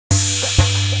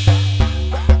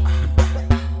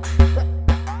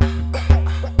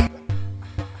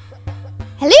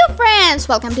friends,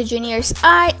 welcome to Junior's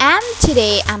Art, and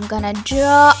today I'm gonna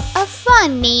draw a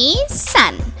funny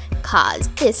sun cause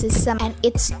this is summer and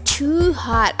it's too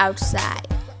hot outside.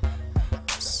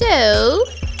 So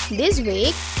this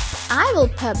week I will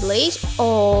publish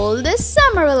all the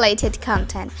summer related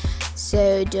content,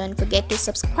 so don't forget to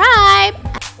subscribe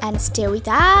and stay with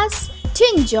us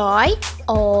to enjoy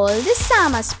all the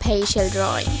summer special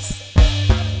drawings.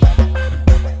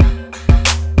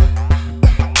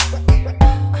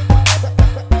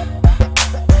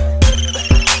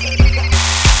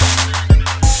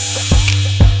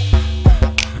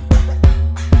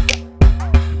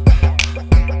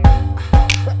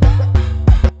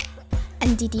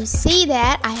 And did you see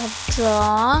that I have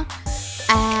drawn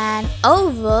an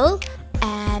oval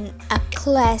and a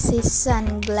classy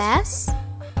sunglass?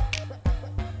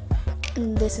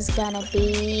 And this is gonna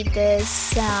be the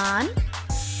sun,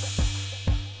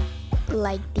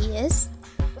 like this.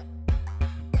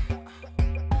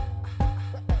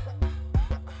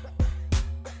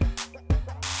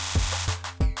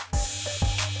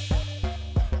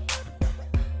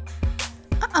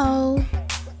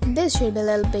 This should be a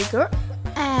little bigger.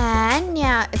 And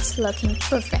yeah, it's looking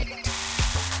perfect.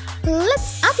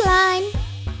 Let's outline.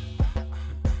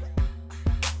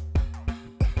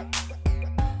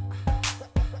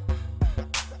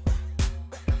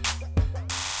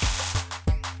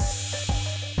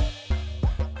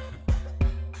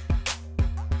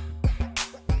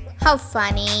 How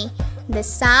funny! The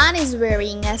sun is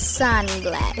wearing a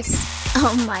sunglass.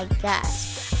 Oh my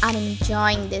gosh, I'm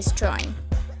enjoying this drawing.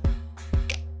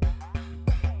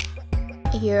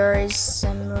 Here's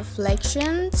some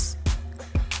reflections,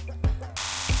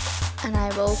 and I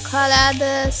will color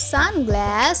the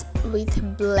sunglass with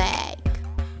black.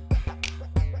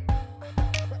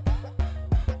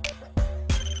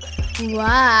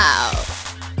 Wow!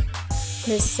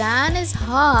 The sun is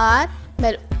hot,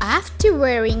 but after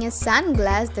wearing a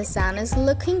sunglass, the sun is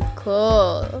looking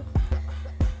cool.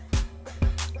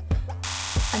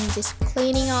 I'm just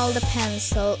cleaning all the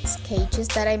pencil sketches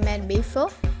that I made before.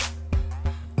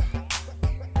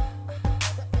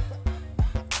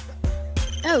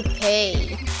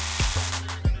 Okay,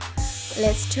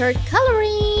 let's start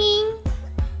coloring.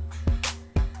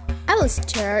 I will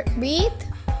start with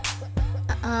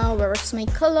where's my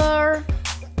color?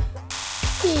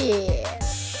 Here.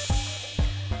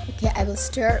 Okay, I will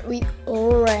start with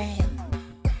orange.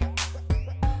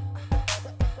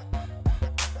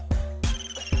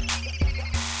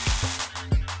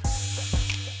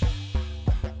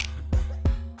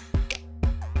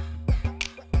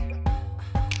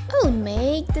 I'll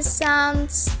make the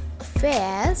sun's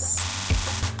face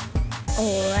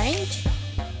orange,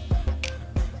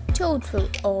 total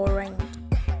orange.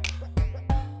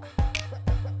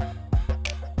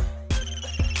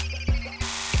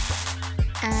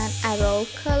 And I will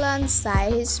color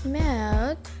inside his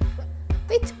mouth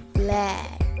with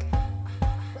black.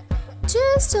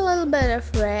 Just a little bit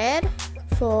of red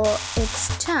for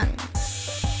its tongue.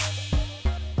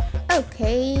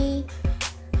 Okay.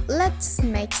 Let's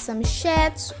make some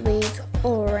shades with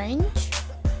orange.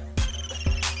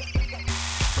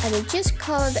 I will just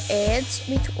color the edges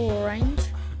with orange.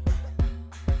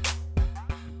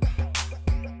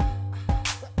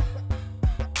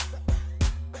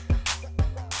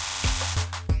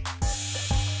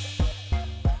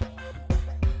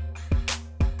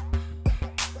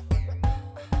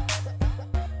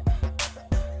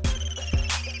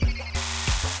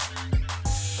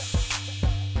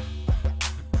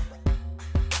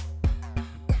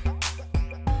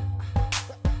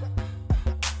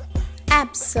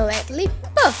 Absolutely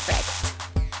perfect.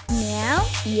 Now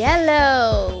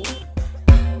yellow.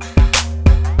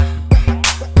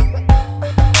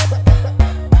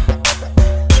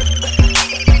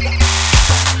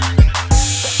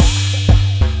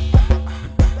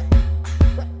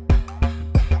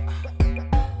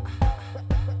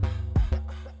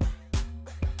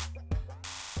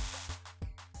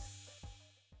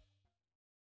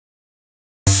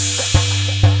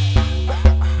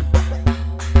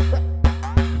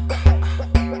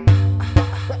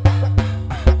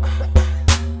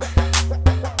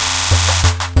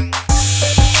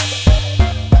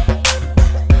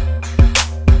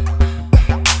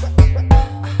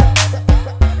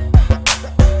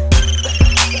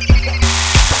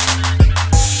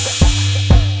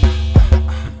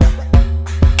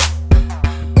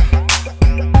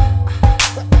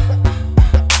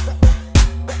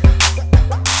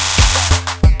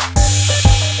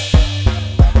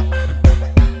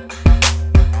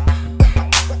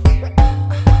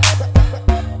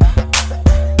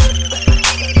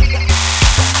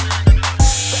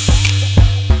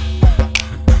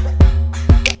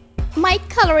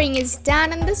 coloring is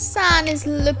done and the sun is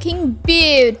looking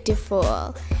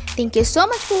beautiful. Thank you so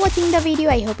much for watching the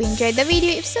video. I hope you enjoyed the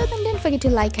video. If so, then don't forget to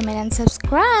like, comment and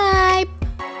subscribe.